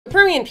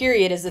Permian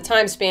Period is the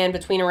time span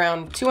between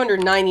around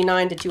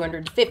 299 to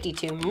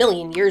 252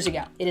 million years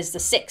ago. It is the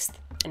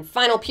sixth and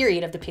final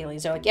period of the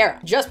Paleozoic era,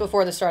 just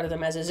before the start of the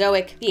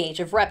Mesozoic, the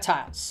age of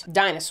reptiles,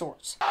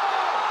 dinosaurs.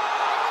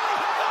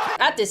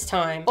 At this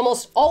time,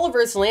 almost all of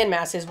Earth's land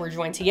masses were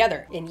joined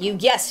together in, you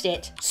guessed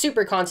it,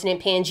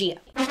 supercontinent Pangea,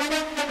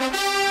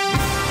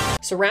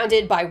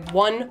 surrounded by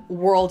one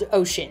world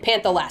ocean,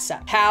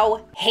 panthalassa.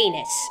 How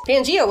heinous.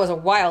 Pangea was a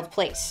wild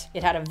place.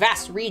 It had a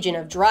vast region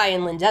of dry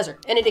inland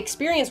desert, and it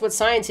experienced what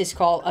scientists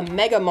call a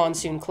mega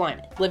monsoon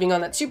climate. Living on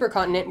that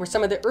supercontinent were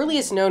some of the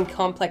earliest known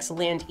complex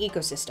land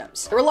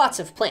ecosystems. There were lots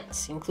of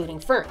plants, including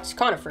ferns,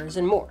 conifers,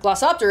 and more.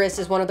 Glossopteris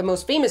is one of the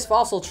most famous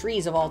fossil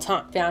trees of all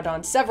time, found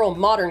on several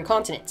modern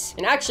continents.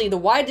 And actually, the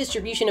wide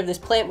distribution of this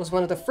plant was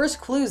one of the first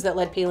clues that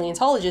led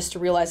paleontologists to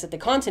realize that the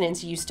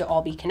continents used to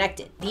all be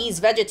connected. These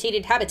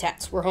vegetated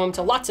habitats were home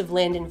to lots of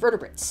land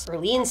invertebrates,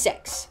 early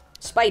insects,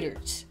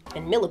 spiders,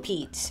 and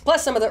millipedes,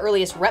 plus some of the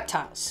earliest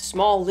reptiles,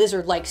 small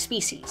lizard-like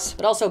species,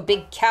 but also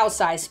big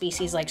cow-sized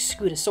species like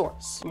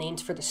Scutosaurus,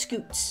 named for the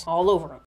scutes all over them.